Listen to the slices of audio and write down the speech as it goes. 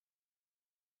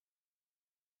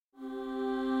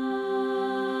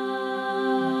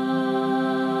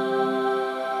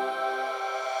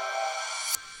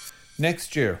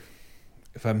Next year,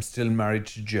 if I'm still married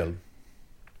to Jill,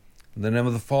 in the name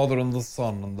of the Father and the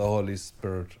Son and the Holy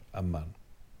Spirit, Amen.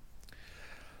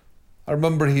 I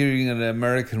remember hearing an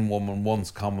American woman once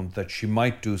comment that she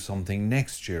might do something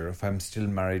next year if I'm still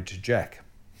married to Jack.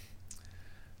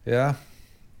 Yeah?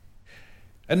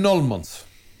 Annulments.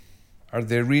 Are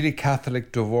they really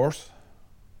Catholic divorce?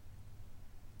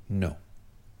 No,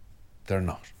 they're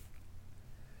not.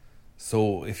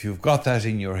 So if you've got that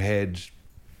in your head,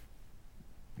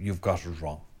 you've got it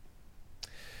wrong.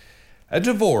 A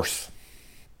divorce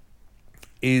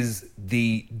is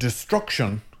the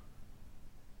destruction,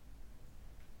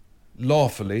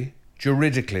 lawfully,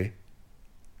 juridically,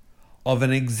 of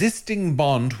an existing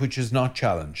bond which is not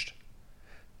challenged.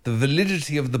 The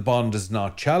validity of the bond is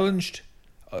not challenged.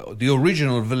 The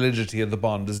original validity of the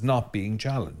bond is not being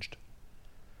challenged.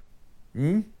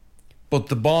 But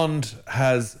the bond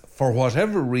has, for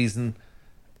whatever reason,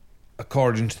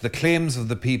 according to the claims of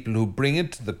the people who bring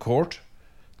it to the court,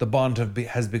 the bond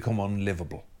has become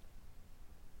unlivable.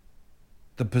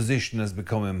 The position has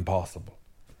become impossible.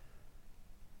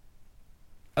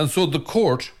 And so the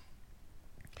court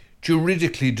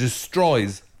juridically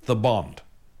destroys the bond.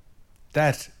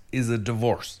 That is a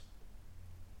divorce.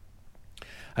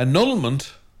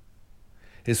 Annulment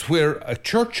is where a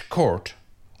church court,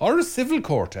 or a civil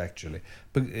court actually,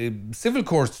 but civil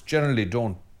courts generally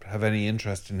don't have any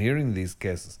interest in hearing these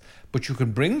cases, but you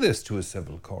can bring this to a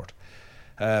civil court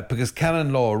because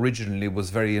canon law originally was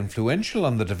very influential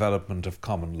on the development of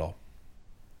common law.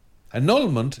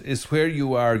 Annulment is where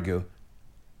you argue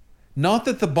not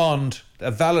that the bond,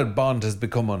 a valid bond, has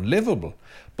become unlivable,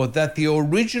 but that the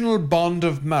original bond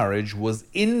of marriage was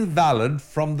invalid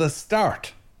from the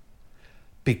start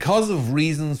because of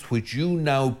reasons which you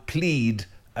now plead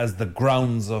as the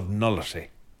grounds of nullity.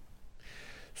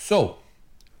 So,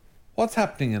 what's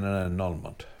happening in an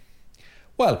annulment?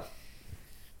 Well,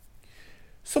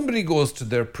 somebody goes to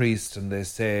their priest and they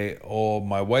say, oh,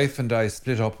 my wife and I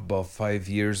split up about 5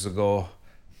 years ago.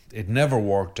 It never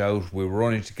worked out. We were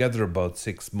only together about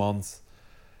 6 months.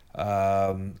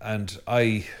 And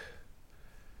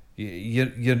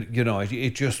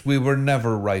it just, we were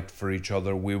never right for each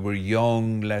other. We were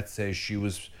young. Let's say she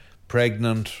was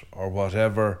pregnant or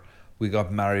whatever. We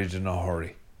got married in a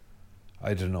hurry.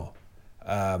 I don't know.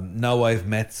 Now I've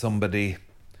met somebody,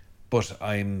 but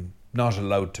I'm not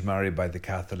allowed to marry by the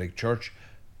Catholic Church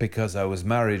because I was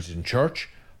married in church.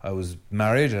 I was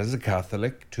married as a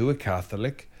Catholic to a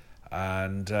Catholic,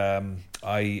 and I'm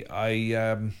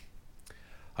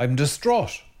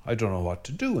distraught. I don't know what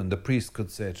to do. And the priest could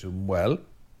say to him, well,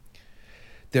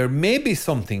 there may be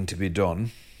something to be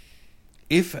done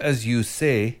if, as you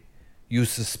say, you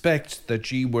suspect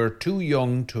that ye were too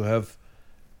young to have,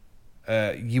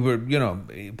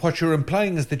 what you're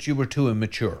implying is that you were too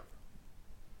immature.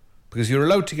 Because you're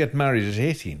allowed to get married at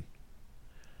 18.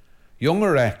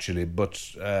 Younger, actually,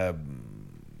 but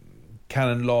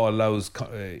canon law allows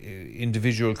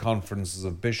individual conferences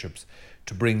of bishops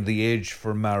to bring the age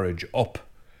for marriage up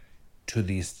to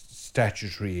the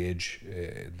statutory age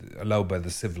allowed by the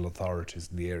civil authorities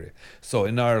in the area. So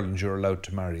in Ireland, you're allowed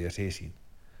to marry at 18.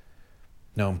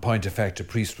 Now, in point of fact, a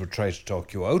priest would try to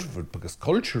talk you out of it because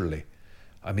culturally,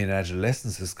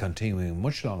 adolescence is continuing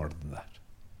much longer than that.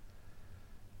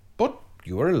 But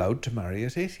you are allowed to marry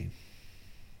at 18.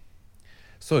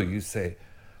 So you say,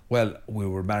 well, we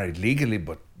were married legally,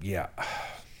 but yeah,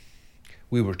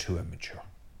 we were too immature.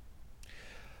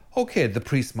 Okay, the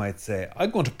priest might say,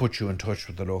 I'm going to put you in touch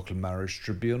with the local marriage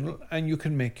tribunal and you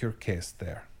can make your case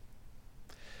there.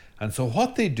 And so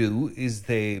what they do is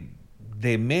they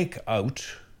make out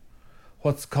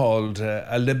what's called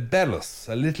a libellus,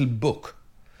 a little book.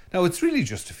 Now, it's really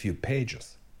just a few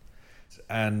pages.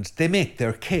 And they make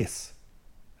their case,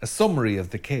 a summary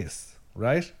of the case,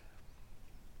 right?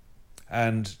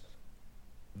 And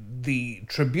the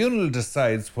tribunal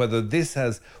decides whether this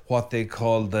has what they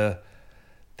call the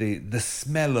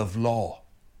smell of law,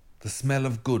 the smell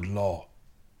of good law.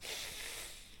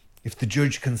 If the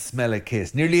judge can smell a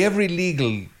case. Nearly every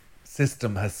legal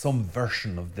system has some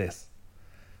version of this.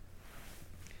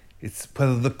 It's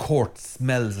whether the court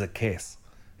smells a case,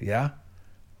 yeah?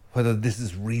 Whether this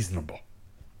is reasonable.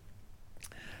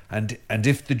 And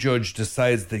if the judge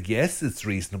decides that yes, it's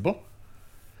reasonable,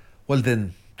 well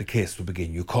then the case will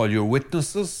begin. You call your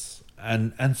witnesses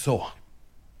and so on.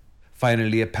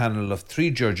 Finally, a panel of 3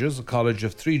 judges, a college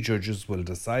of 3 judges will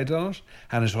decide on it,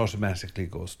 and it automatically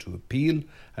goes to appeal,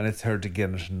 and it's heard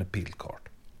again at an appeal court.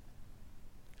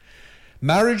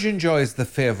 Marriage enjoys the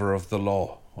favour of the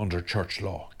law under church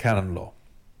law, canon law.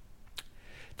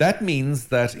 That means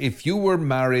that if you were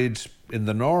married in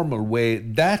the normal way,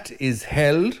 that is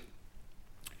held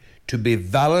to be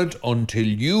valid until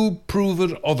you prove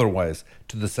it otherwise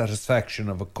to the satisfaction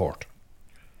of a court.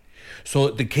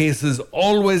 So the case is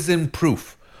always in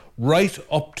proof, right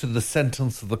up to the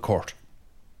sentence of the court.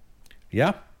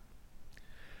 Yeah?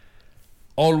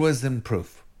 Always in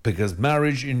proof, because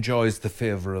marriage enjoys the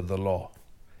favour of the law.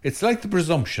 It's like the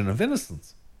presumption of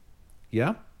innocence.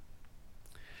 Yeah?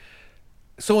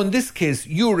 So in this case,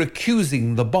 you're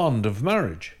accusing the bond of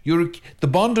marriage. The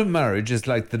bond of marriage is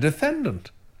like the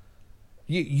defendant.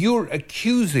 You're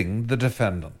accusing the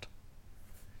defendant.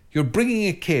 You're bringing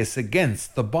a case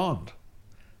against the bond.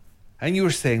 And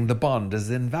you're saying the bond is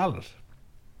invalid.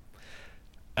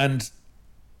 And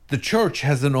the church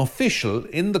has an official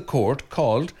in the court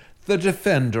called the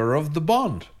defender of the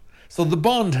bond. So the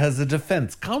bond has a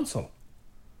defence counsel.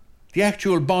 The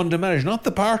actual bond of marriage, not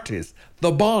the parties,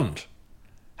 the bond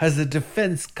has a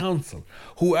defence counsel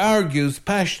who argues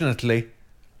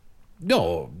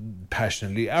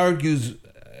argues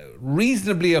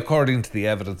reasonably according to the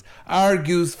evidence,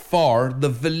 argues for the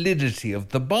validity of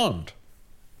the bond.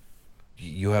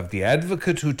 You have the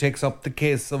advocate who takes up the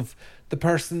case of the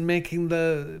person making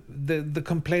the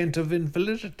complaint of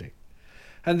invalidity.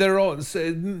 And there are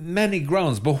many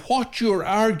grounds, but what you're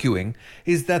arguing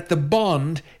is that the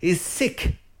bond is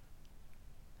sick.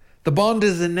 The bond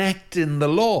is an act in the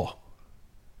law,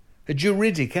 a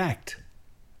juridic act.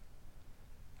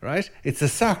 Right? It's a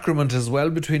sacrament as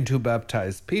well between two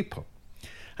baptized people.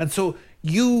 And so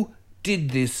you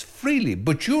did this freely,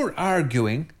 but you're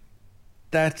arguing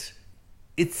that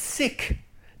it's sick.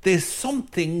 There's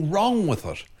something wrong with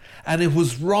it. And it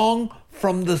was wrong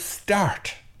from the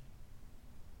start.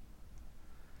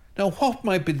 Now, what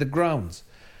might be the grounds?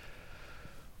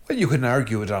 Well, you can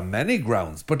argue it on many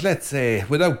grounds, but let's say,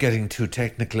 without getting too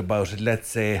technical about it, let's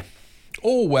say,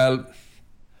 oh, well,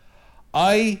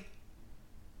 I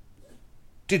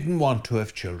didn't want to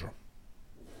have children.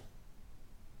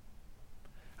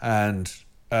 And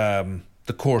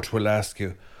the court will ask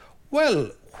you, well,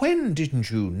 when did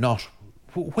you not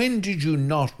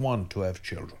want to have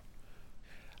children?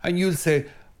 And you'll say,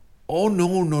 oh, no,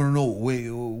 wait,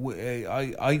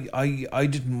 I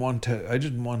didn't want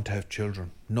to have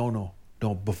children. No,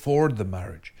 before the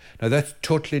marriage. Now that's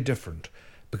totally different,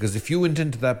 because if you went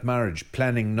into that marriage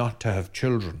planning not to have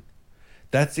children,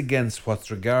 that's against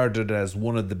what's regarded as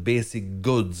one of the basic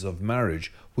goods of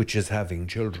marriage, which is having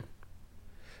children.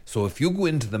 So if you go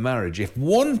into the marriage, if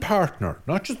one partner,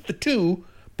 not just the two,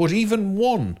 but even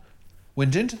one,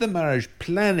 went into the marriage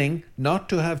planning not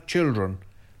to have children,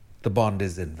 the bond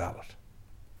is invalid.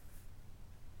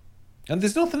 And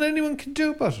there's nothing anyone can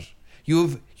do about it.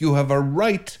 You have a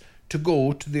right to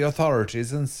go to the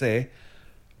authorities and say,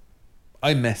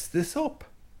 I messed this up.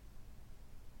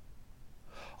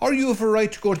 Or you have a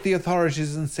right to go to the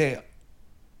authorities and say,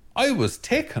 I was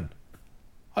taken.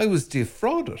 I was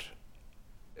defrauded.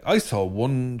 I saw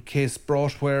one case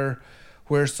brought where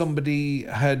somebody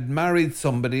had married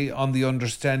somebody on the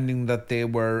understanding that they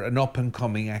were an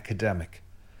up-and-coming academic.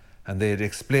 And they had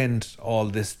explained all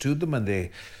this to them, and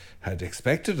they had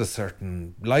expected a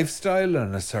certain lifestyle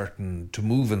and to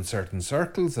move in certain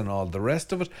circles and all the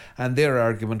rest of it. And their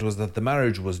argument was that the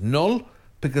marriage was null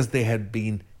because they had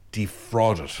been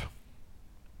defrauded.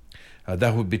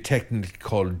 That would be technically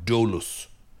called dolus.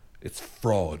 It's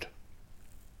fraud.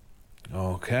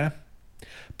 Okay?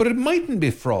 But it mightn't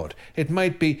be fraud. It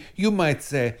might be, you might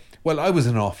say, well, I was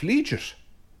an off-legate.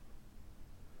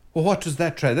 Well, what does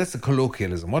that that's a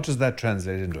colloquialism. What does that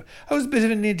translate into? I was a bit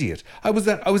of an idiot. I was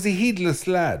a heedless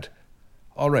lad.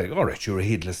 All right, you're a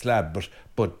heedless lad,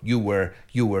 but you were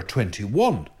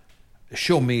 21.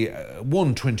 Show me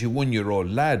one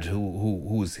 21-year-old lad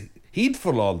who's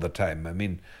heedful all the time. I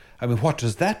mean, what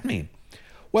does that mean?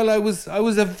 Well, I was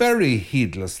a very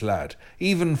heedless lad,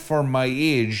 even for my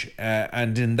age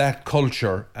and in that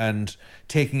culture, and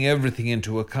taking everything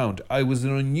into account. I was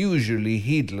an unusually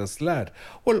heedless lad.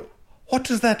 Well, what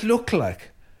does that look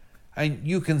like? And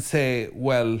you can say,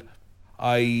 well,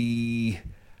 I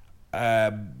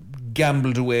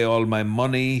gambled away all my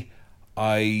money.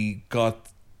 I got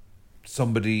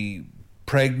somebody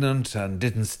pregnant and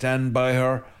didn't stand by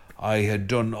her. I had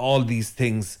done all these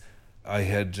things. I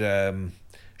had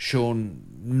shown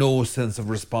no sense of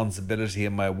responsibility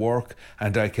in my work,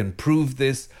 and I can prove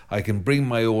this. I can bring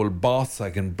my old boss,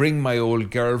 I can bring my old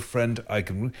girlfriend,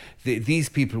 these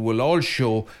people will all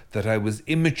show that I was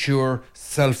immature,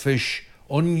 selfish,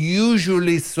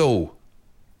 unusually so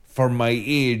for my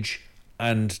age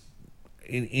and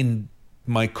in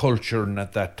my culture and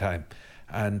at that time.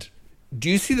 And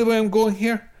do you see the way I'm going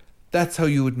here? That's how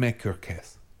you would make your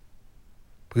case.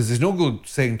 Because there's no good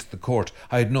saying to the court,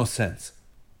 I had no sense.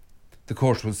 The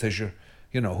court will say, sure,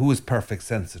 who has perfect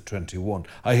sense at 21?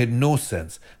 I had no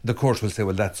sense. The court will say,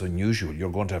 well, that's unusual. You're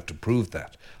going to have to prove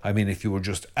that. I mean, if you were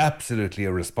just absolutely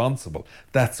irresponsible,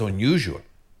 that's unusual.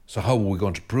 So how are we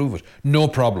going to prove it? No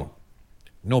problem.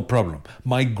 No problem.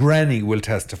 My granny will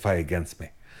testify against me.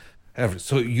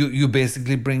 So you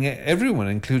basically bring everyone,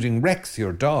 including Rex,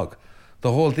 your dog.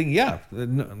 The whole thing, yeah.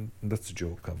 That's a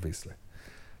joke, obviously.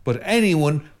 But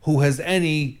anyone who has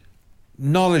any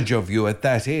knowledge of you at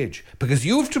that age, because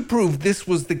you have to prove this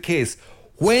was the case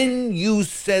when you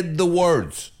said the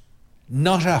words,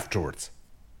 not afterwards.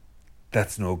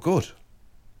 That's no good.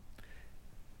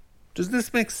 Does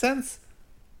this make sense?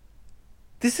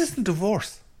 This isn't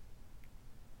divorce.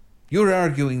 You're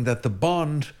arguing that the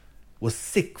bond was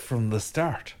sick from the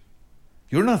start.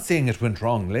 You're not saying it went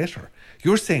wrong later.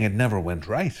 You're saying it never went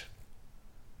right.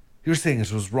 You're saying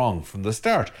it was wrong from the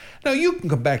start. Now, you can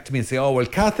come back to me and say, oh, well,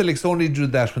 Catholics only do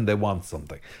that when they want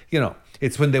something.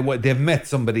 It's when they've met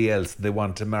somebody else they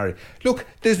want to marry. Look,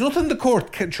 there's nothing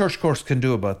the church courts can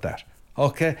do about that.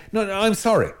 Okay? No, I'm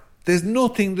sorry. There's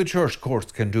nothing the church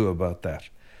courts can do about that.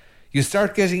 You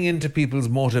start getting into people's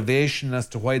motivation as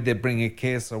to why they bring a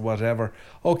case or whatever.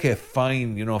 Okay,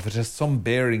 fine. If it has some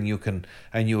bearing,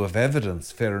 and you have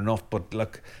evidence, fair enough. But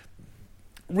look,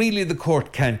 really the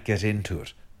court can't get into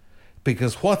it.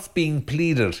 Because what's being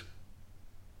pleaded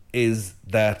is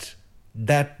that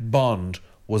bond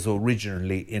was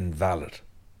originally invalid.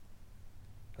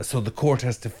 So the court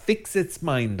has to fix its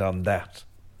mind on that,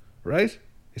 right?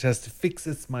 It has to fix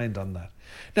its mind on that.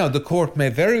 Now, the court may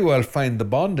very well find the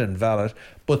bond invalid,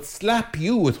 but slap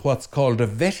you with what's called a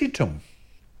vetitum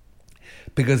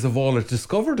because of all it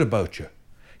discovered about you.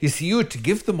 You see, you had to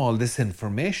give them all this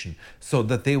information so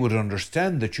that they would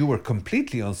understand that you were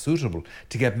completely unsuitable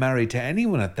to get married to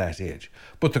anyone at that age.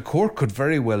 But the court could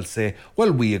very well say,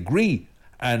 well, we agree,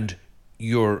 and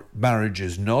your marriage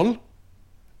is null,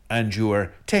 and you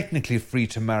are technically free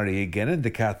to marry again in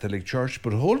the Catholic Church,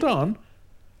 but hold on,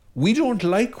 we don't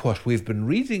like what we've been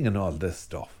reading and all this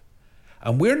stuff.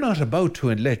 And we're not about to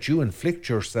let you inflict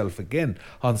yourself again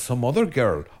on some other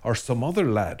girl or some other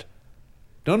lad.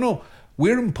 No.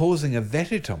 We're imposing a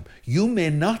vetitum. You may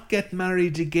not get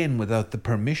married again without the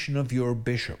permission of your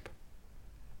bishop.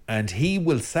 And he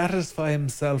will satisfy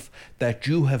himself that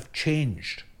you have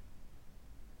changed.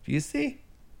 Do you see?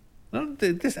 No,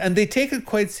 and they take it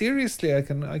quite seriously, I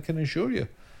can assure you.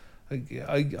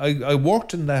 I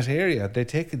worked in that area. They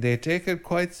take it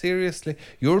quite seriously.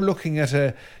 You're looking at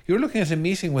a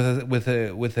meeting with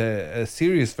a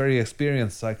serious, very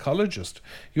experienced psychologist.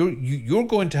 You're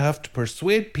going to have to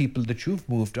persuade people that you've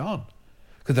moved on,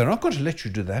 because they're not going to let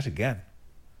you do that again,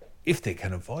 if they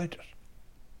can avoid it.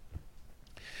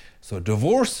 So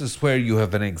divorce is where you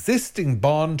have an existing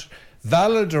bond,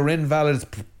 valid or invalid.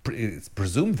 It's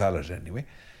presumed valid anyway,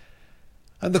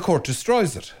 and the court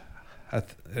destroys it.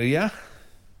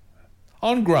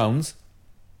 On grounds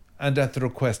and at the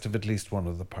request of at least one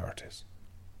of the parties.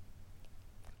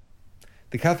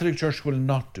 The Catholic Church will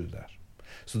not do that.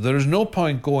 So there is no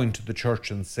point going to the church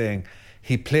and saying,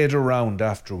 he played around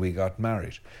after we got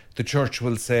married. The church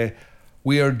will say,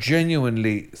 we are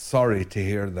genuinely sorry to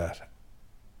hear that,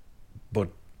 but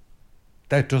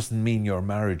that doesn't mean your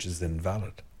marriage is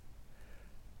invalid.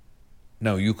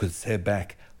 Now, you could say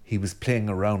back, he was playing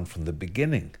around from the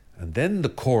beginning. And then the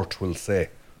court will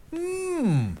say,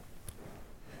 now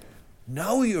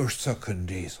you're sucking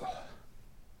diesel.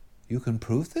 You can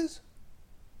prove this?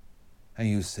 And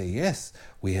you say, yes,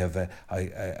 we have a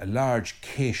large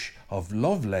cache of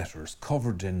love letters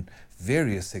covered in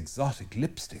various exotic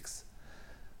lipsticks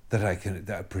that I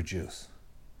produce.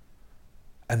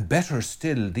 And better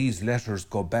still, these letters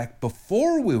go back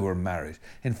before we were married.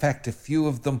 In fact, a few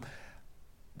of them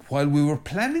while we were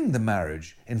planning the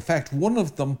marriage. In fact, one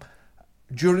of them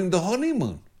during the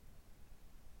honeymoon.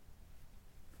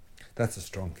 That's a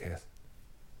strong case.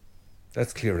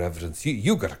 That's clear evidence.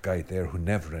 You got a guy there who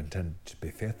never intended to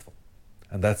be faithful.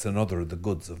 And that's another of the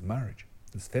goods of marriage,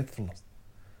 is faithfulness.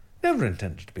 Never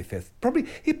intended to be faithful.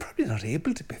 He's probably not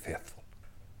able to be faithful.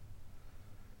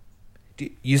 Do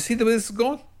you see the way this is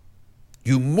going?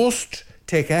 You must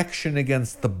take action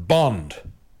against the bond.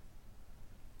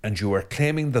 And you are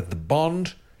claiming that the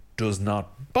bond does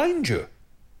not bind you.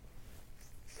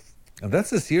 And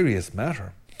that's a serious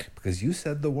matter, because you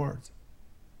said the words.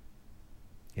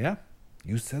 Yeah,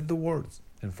 you said the words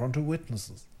in front of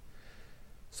witnesses.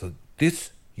 So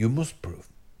this you must prove.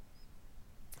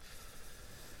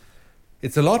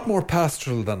 It's a lot more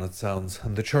pastoral than it sounds,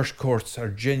 and the church courts are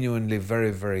genuinely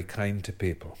very, very kind to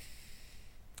people.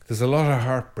 There's a lot of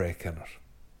heartbreak in it.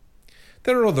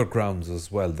 There are other grounds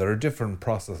as well. There are different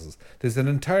processes. There's an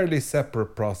entirely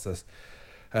separate process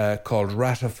called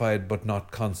ratified but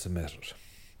not consummated,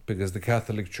 because the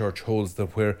Catholic Church holds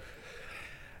that where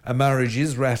a marriage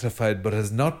is ratified but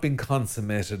has not been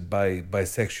consummated by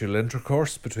sexual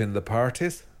intercourse between the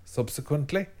parties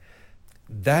subsequently,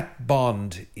 that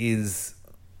bond is,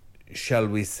 shall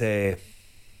we say,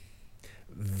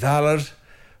 valid,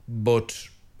 but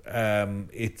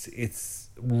it's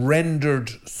rendered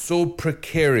so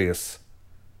precarious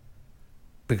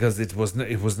because it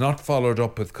was not followed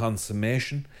up with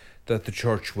consummation that the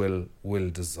church will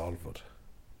dissolve it.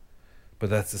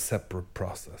 But that's a separate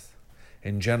process.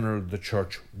 In general, the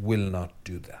church will not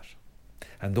do that.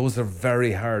 And those are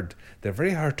very hard. They're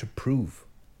very hard to prove.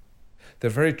 They're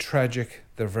very tragic.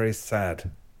 They're very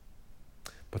sad.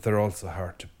 But they're also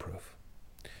hard to prove.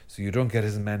 So you don't get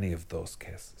as many of those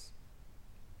cases.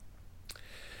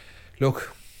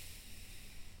 Look,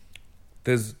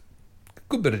 there's a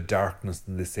good bit of darkness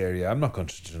in this area. I'm not going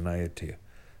to deny it to you.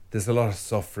 There's a lot of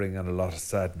suffering and a lot of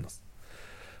sadness.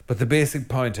 But the basic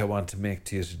point I want to make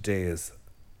to you today is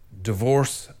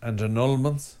divorce and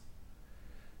annulments,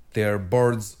 they are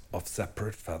birds of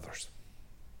separate feathers.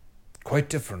 Quite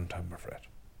different, I'm afraid.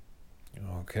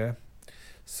 Okay?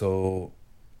 So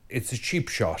it's a cheap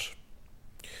shot.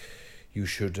 You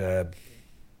should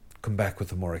come back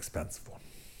with a more expensive one.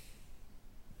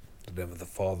 In the name of the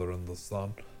Father and the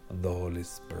Son and the Holy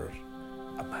Spirit.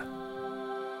 Amen.